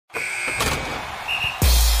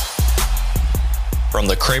From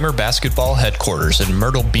the Kramer Basketball Headquarters in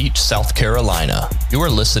Myrtle Beach, South Carolina, you are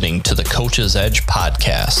listening to the Coach's Edge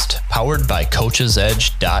podcast, powered by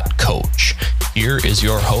coachesedge.coach. Here is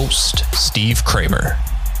your host, Steve Kramer.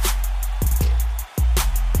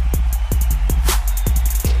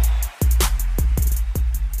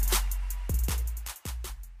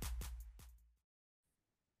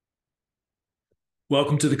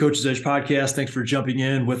 Welcome to the Coach's Edge podcast. Thanks for jumping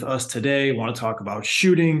in with us today. I want to talk about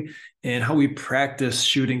shooting and how we practice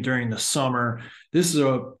shooting during the summer. This is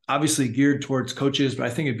obviously geared towards coaches, but I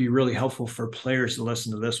think it'd be really helpful for players to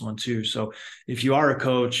listen to this one too. So if you are a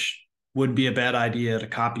coach, wouldn't be a bad idea to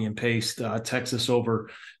copy and paste, text this over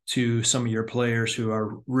to some of your players who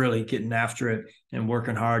are really getting after it and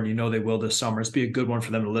working hard. You know they will this summer. It's be a good one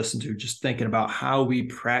for them to listen to, just thinking about how we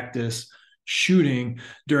practice shooting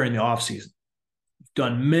during the offseason.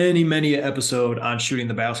 Done many episodes on shooting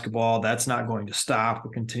the basketball. That's not going to stop.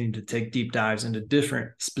 We'll continue to take deep dives into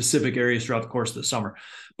different specific areas throughout the course of the summer.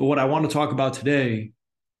 But what I want to talk about today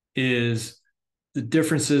is the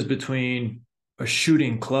differences between a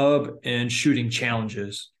shooting club and shooting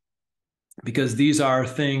challenges, because these are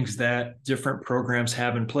things that different programs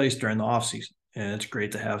have in place during the offseason. And it's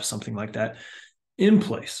great to have something like that in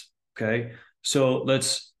place. Okay. So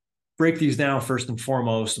let's break these down first and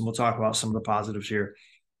foremost, and we'll talk about some of the positives here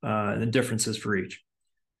and the differences for each.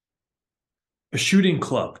 A shooting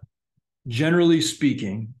club, generally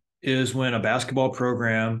speaking, is when a basketball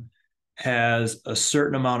program has a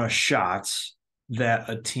certain amount of shots that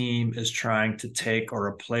a team is trying to take or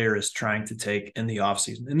a player is trying to take in the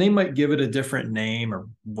offseason. And they might give it a different name or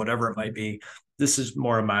whatever it might be. This is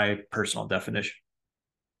more of my personal definition.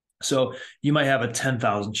 So you might have a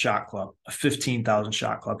 10,000 shot club, a 15,000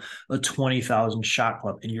 shot club, a 20,000 shot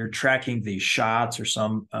club, and you're tracking the shots, or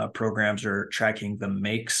some programs are tracking the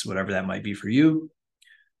makes, whatever that might be for you.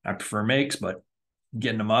 I prefer makes, but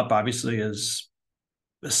getting them up obviously is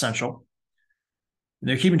essential. And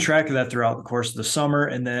they're keeping track of that throughout the course of the summer.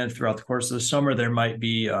 And then throughout the course of the summer, there might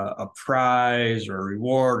be a prize or a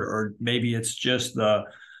reward, or maybe it's just the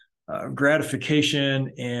gratification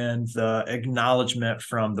and the acknowledgement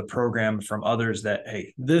from the program, from others, that,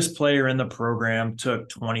 hey, this player in the program took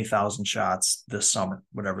 20,000 shots this summer,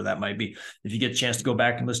 whatever that might be. If you get a chance to go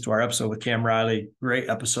back and listen to our episode with Cam Riley, great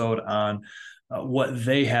episode on what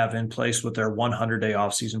they have in place with their 100-day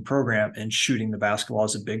offseason program, and shooting the basketball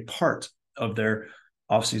is a big part of their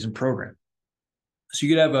offseason program. So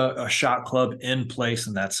you could have a shot club in place,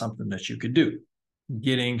 and that's something that you could do,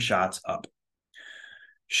 getting shots up.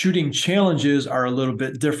 Shooting challenges are a little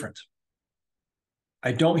bit different.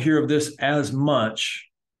 I don't hear of this as much,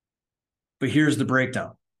 but here's the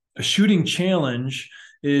breakdown. A shooting challenge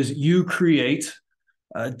is you create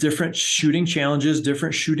different shooting challenges,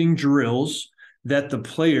 different shooting drills that the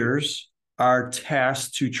players are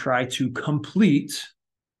tasked to try to complete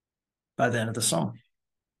by the end of the summer.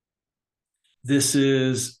 This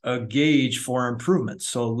is a gauge for improvement.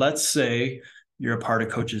 So let's say you're a part of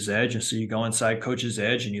Coach's Edge, and so you go inside Coach's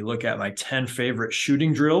Edge and you look at my 10 favorite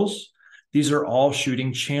shooting drills. These are all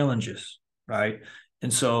shooting challenges, right?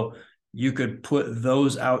 And so you could put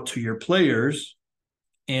those out to your players,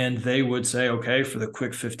 and they would say, okay, for the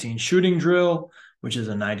quick 15 shooting drill, which is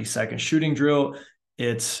a 90-second shooting drill,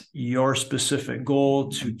 it's your specific goal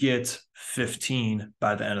to get 15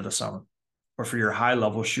 by the end of the summer. Or for your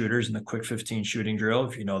high-level shooters in the quick 15 shooting drill,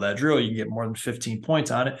 if you know that drill, you can get more than 15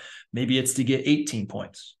 points on it. Maybe it's to get 18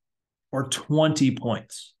 points or 20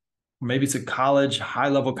 points. Or maybe it's a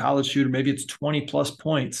high-level college shooter. Maybe it's 20-plus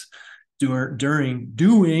points doing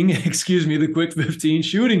the quick 15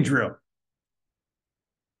 shooting drill.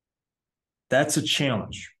 That's a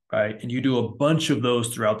challenge, right? And you do a bunch of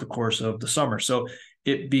those throughout the course of the summer. So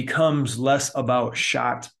it becomes less about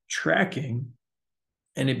shot tracking,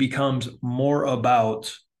 and it becomes more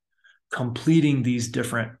about completing these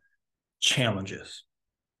different challenges.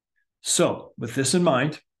 So with this in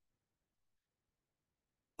mind,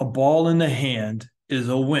 a ball in the hand is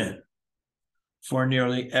a win for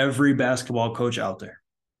nearly every basketball coach out there.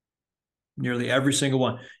 Nearly every single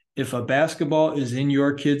one. If a basketball is in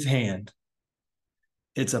your kid's hand,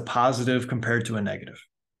 it's a positive compared to a negative.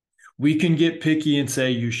 We can get picky and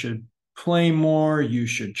say you should play more, you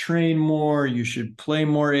should train more, you should play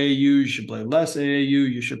more AAU, you should play less AAU,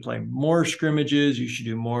 you should play more scrimmages, you should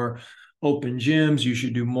do more open gyms, you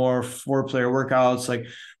should do more 4-player workouts. Like,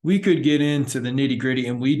 we could get into the nitty-gritty,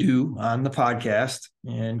 and we do on the podcast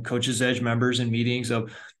and Coach's Edge members and meetings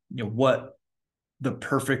of, what the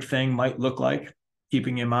perfect thing might look like,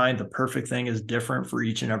 keeping in mind the perfect thing is different for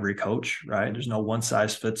each and every coach, right? There's no one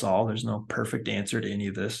size fits all. There's no perfect answer to any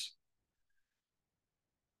of this.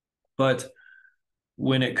 But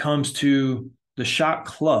when it comes to the shot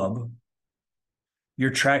club, you're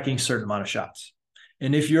tracking a certain amount of shots.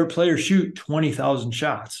 And if your players shoot 20,000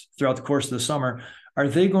 shots throughout the course of the summer, are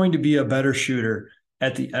they going to be a better shooter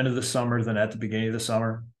at the end of the summer than at the beginning of the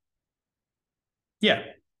summer? Yeah,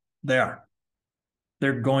 they are.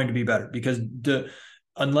 They're going to be better because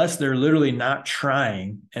unless they're literally not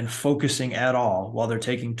trying and focusing at all while they're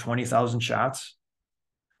taking 20,000 shots,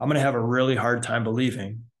 I'm going to have a really hard time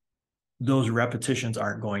believing those repetitions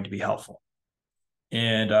aren't going to be helpful.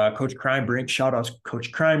 And Coach Kreinbrink, shout out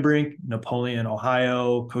Coach Kreinbrink, Napoleon,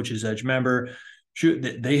 Ohio, Coach's Edge member.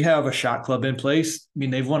 Shoot, they have a shot club in place. I mean,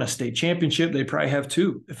 they've won a state championship. They probably have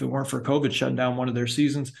two if it weren't for COVID shutting down one of their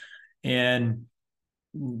seasons. And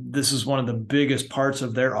this is one of the biggest parts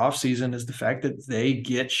of their offseason is the fact that they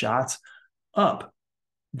get shots up.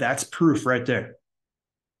 That's proof right there.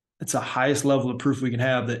 It's the highest level of proof we can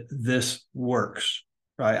have that this works,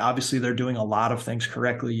 right? Obviously, they're doing a lot of things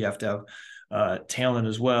correctly. You have to have talent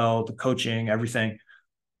as well, the coaching, everything.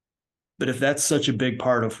 But if that's such a big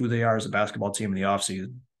part of who they are as a basketball team in the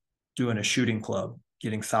offseason, doing a shooting club,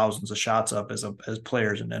 getting thousands of shots up as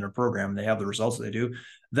players and in a program, and they have the results that they do,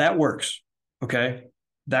 that works, okay?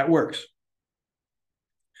 That works.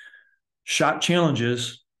 Shot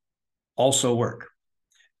challenges also work.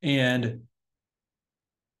 And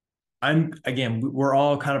we're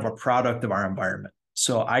all kind of a product of our environment.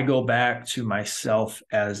 So I go back to myself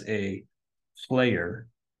as a player.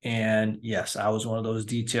 And yes, I was one of those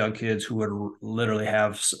detailed kids who would literally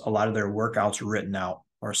have a lot of their workouts written out,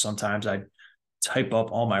 or sometimes I'd type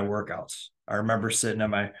up all my workouts. I remember sitting at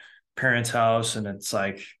my parents' house and it's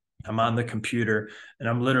like, I'm on the computer and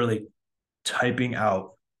I'm literally typing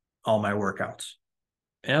out all my workouts.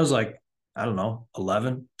 And I was like, I don't know,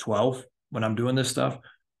 11, 12 when I'm doing this stuff.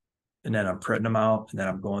 And then I'm printing them out and then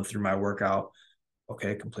I'm going through my workout.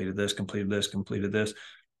 Okay, completed this, completed this, completed this.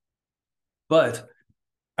 But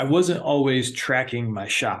I wasn't always tracking my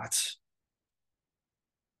shots.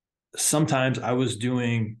 Sometimes I was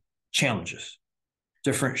doing challenges,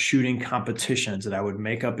 different shooting competitions that I would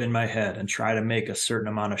make up in my head and try to make a certain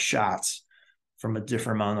amount of shots from a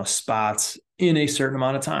different amount of spots in a certain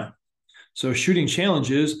amount of time. So shooting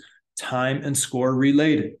challenges, time and score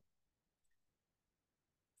related.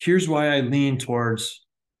 Here's why I lean towards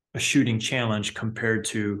a shooting challenge compared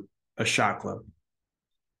to a shot club.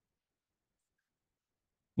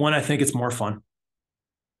 One, I think it's more fun.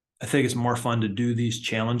 I think it's more fun to do these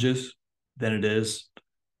challenges than it is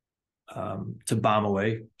to bomb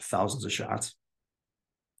away thousands of shots.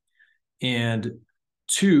 And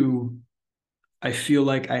two, I feel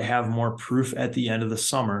like I have more proof at the end of the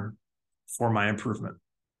summer for my improvement.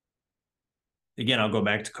 Again, I'll go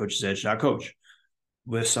back to Coach's Edge.coach.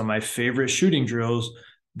 With some of my favorite shooting drills,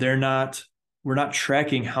 we're not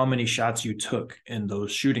tracking how many shots you took in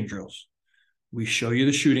those shooting drills. We show you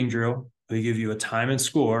the shooting drill, we give you a time and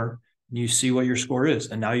score, and you see what your score is.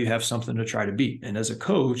 And now you have something to try to beat. And as a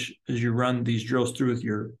coach, as you run these drills through with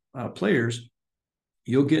your players,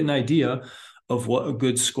 you'll get an idea of what a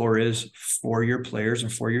good score is for your players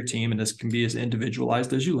and for your team. And this can be as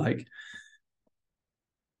individualized as you like.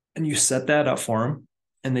 And you set that up for them,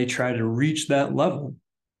 and they try to reach that level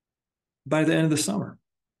by the end of the summer.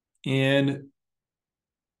 And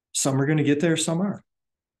some are going to get there, some aren't.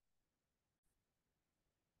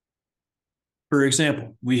 For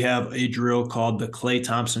example, we have a drill called the Klay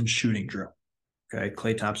Thompson shooting drill. Okay,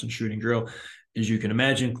 Klay Thompson shooting drill. As you can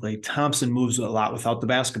imagine, Klay Thompson moves a lot without the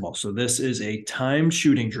basketball. So this is a timed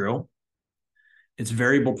shooting drill. It's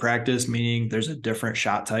variable practice, meaning there's a different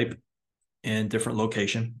shot type and different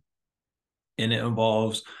location. And it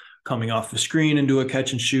involves coming off the screen into a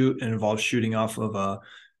catch and shoot. It involves shooting off of a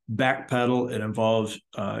back pedal. It involves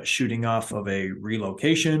shooting off of a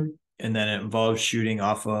relocation. And then it involves shooting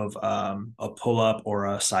off of a pull-up or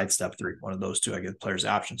a sidestep three, one of those two. I give players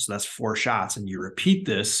options. So that's 4 shots. And you repeat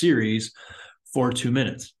this series for 2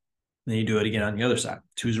 minutes. Then you do it again on the other side.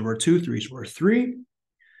 2s are worth 2, 3s worth 3.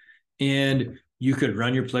 And you could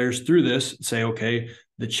run your players through this and say, okay,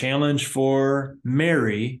 the challenge for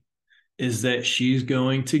Mary is that she's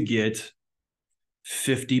going to get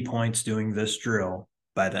 50 points doing this drill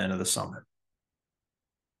by the end of the summer.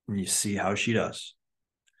 And you see how she does.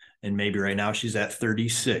 And maybe right now she's at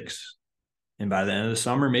 36. And by the end of the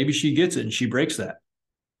summer, maybe she gets it and she breaks that.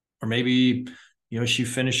 Or maybe, she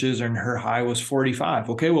finishes and her high was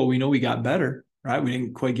 45. Okay, well, we know we got better, right? We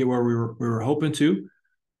didn't quite get where we were hoping to,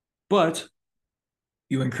 but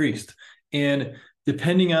you increased. And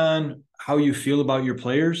depending on how you feel about your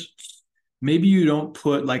players, maybe you don't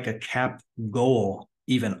put like a cap goal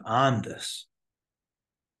even on this.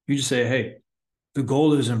 You just say, hey, the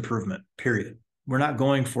goal is improvement, period. we're not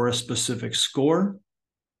going for a specific score,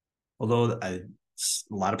 although a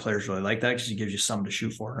lot of players really like that because it gives you something to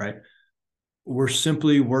shoot for, right? We're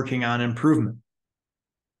simply working on improvement.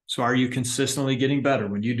 So are you consistently getting better?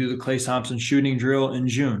 When you do the Klay Thompson shooting drill in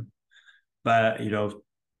June, but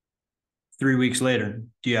 3 weeks later,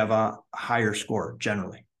 do you have a higher score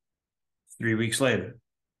generally? 3 weeks later,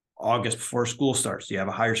 August before school starts, do you have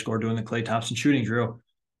a higher score doing the Klay Thompson shooting drill?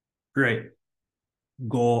 Great.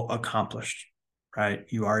 Goal accomplished, right?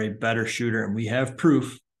 You are a better shooter, and we have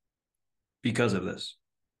proof because of this.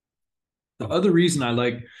 The other reason I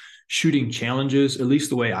like shooting challenges, at least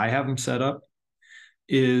the way I have them set up,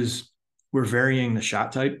 is we're varying the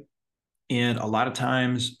shot type. And a lot of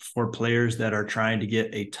times for players that are trying to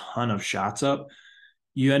get a ton of shots up,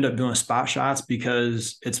 you end up doing spot shots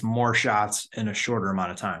because it's more shots in a shorter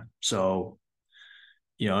amount of time. So,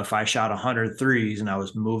 if I shot 100 threes and I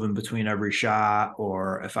was moving between every shot,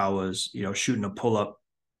 or if I was, shooting a pull-up,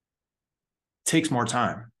 it takes more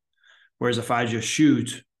time. Whereas if I just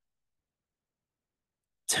shoot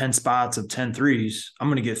 10 spots of 10 threes, I'm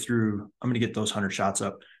going to get those 100 shots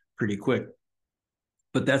up pretty quick.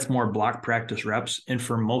 But that's more block practice reps. And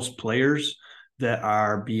for most players that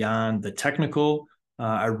are beyond the technical,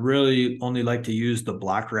 I really only like to use the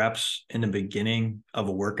block reps in the beginning of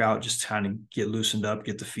a workout, just kind of get loosened up,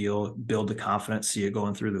 get the feel, build the confidence, see it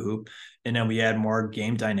going through the hoop. And then we add more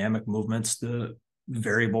game dynamic movements. The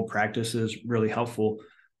variable practice is really helpful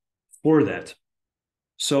for that.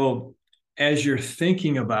 So as you're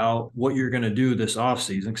thinking about what you're going to do this off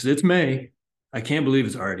season, because it's May, I can't believe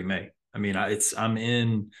it's already May. I mean, I'm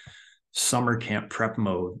in summer camp prep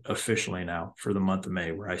mode officially now for the month of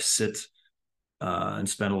May, where I sit and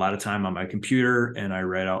spend a lot of time on my computer, and I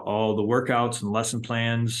write out all the workouts and lesson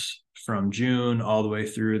plans from June all the way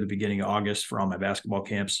through the beginning of August for all my basketball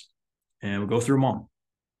camps. And we'll go through them all.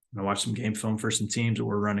 I watch some game film for some teams that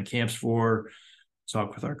we're running camps for,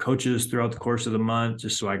 talk with our coaches throughout the course of the month,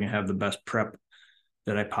 just so I can have the best prep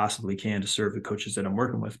that I possibly can to serve the coaches that I'm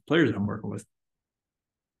working with, players that I'm working with.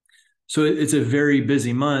 So it's a very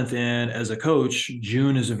busy month. And as a coach,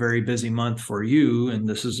 June is a very busy month for you. And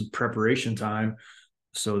this is a preparation time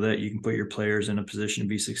so that you can put your players in a position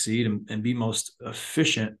to succeed and be most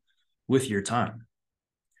efficient with your time.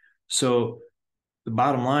 So the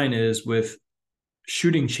bottom line is, with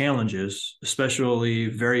shooting challenges, especially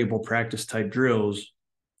variable practice type drills,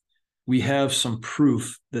 we have some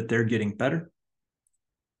proof that they're getting better.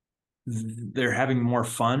 They're having more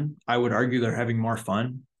fun. I would argue they're having more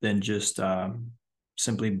fun than just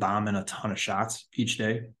simply bombing a ton of shots each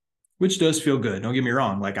day, which does feel good. Don't get me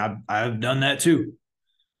wrong. Like I've done that too.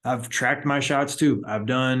 I've tracked my shots too. I've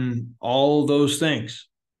done all those things.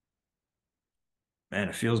 Man,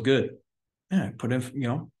 it feels good. Yeah, I put in,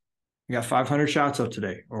 you got 500 shots up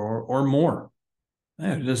today or more.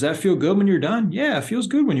 Man, does that feel good when you're done? Yeah, it feels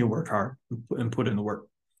good when you work hard and put in the work.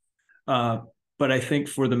 But I think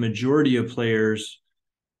for the majority of players,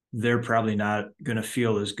 they're probably not going to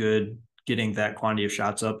feel as good getting that quantity of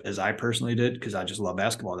shots up as I personally did, because I just love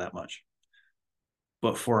basketball that much.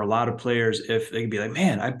 But for a lot of players, if they can be like,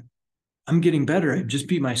 man, I'm getting better. I just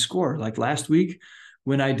beat my score. Like last week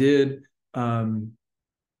when I did,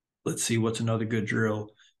 let's see, what's another good drill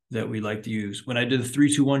that we like to use? When I did the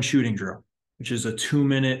 3-2-1 shooting drill, which is a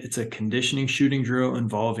 2-minute, it's a conditioning shooting drill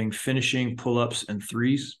involving finishing pull-ups and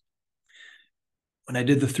threes. When I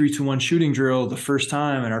did the 3-2-1 shooting drill the first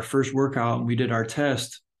time in our first workout and we did our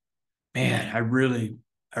test, man, I really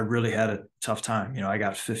had a tough time. I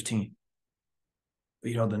got 15.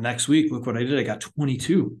 But, the next week, look what I did. I got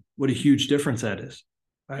 22. What a huge difference that is,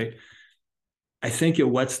 right? I think it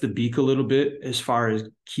wets the beak a little bit as far as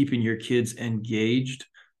keeping your kids engaged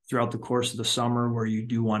throughout the course of the summer, where you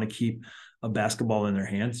do want to keep a basketball in their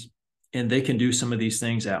hands, and they can do some of these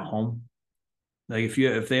things at home. Like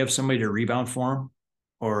if they have somebody to rebound for them,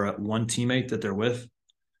 or one teammate that they're with,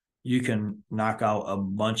 you can knock out a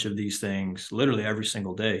bunch of these things literally every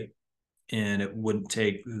single day, and it wouldn't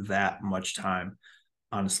take that much time,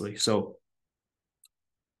 honestly. So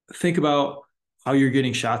think about how you're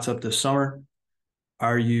getting shots up this summer.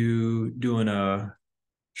 Are you doing a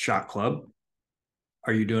shot club?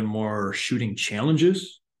 Are you doing more shooting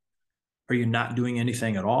challenges? Are you not doing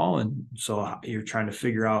anything at all? And so you're trying to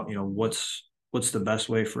figure out, what's the best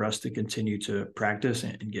way for us to continue to practice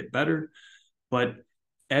and get better. But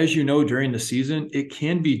as you know, during the season, it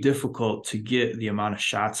can be difficult to get the amount of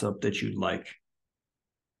shots up that you'd like.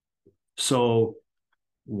 So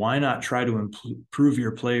why not try to improve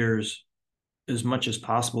your players as much as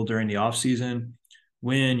possible during the off season,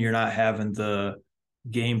 when you're not having the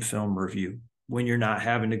game film review, when you're not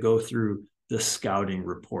having to go through the scouting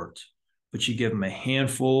report, but you give them a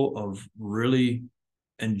handful of really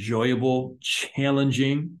enjoyable,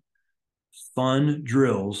 challenging, fun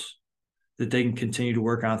drills that they can continue to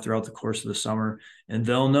work on throughout the course of the summer. And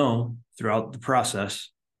they'll know throughout the process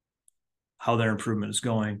how their improvement is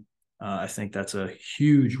going. I think that's a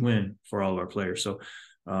huge win for all of our players. So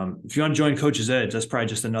if you want to join Coach's Edge, that's probably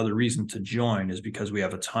just another reason to join, is because we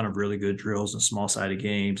have a ton of really good drills and small-sided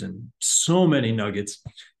games and so many nuggets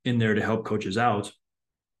in there to help coaches out.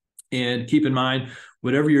 And keep in mind,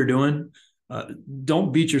 whatever you're doing,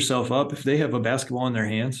 don't beat yourself up. If they have a basketball in their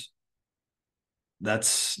hands,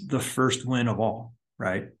 that's the first win of all,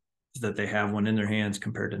 right? Is that they have one in their hands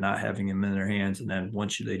compared to not having them in their hands. And then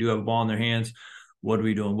once they do have a ball in their hands, what are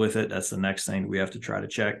we doing with it? That's the next thing we have to try to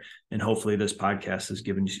check. And hopefully this podcast has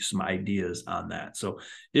given you some ideas on that. So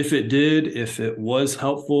if it was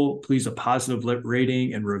helpful, please, a positive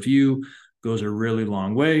rating and review goes a really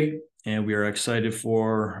long way. And we are excited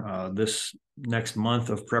for this next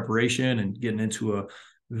month of preparation and getting into a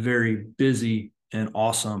very busy and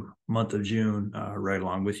awesome month of June right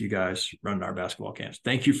along with you guys running our basketball camps.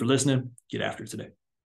 Thank you for listening. Get after it today.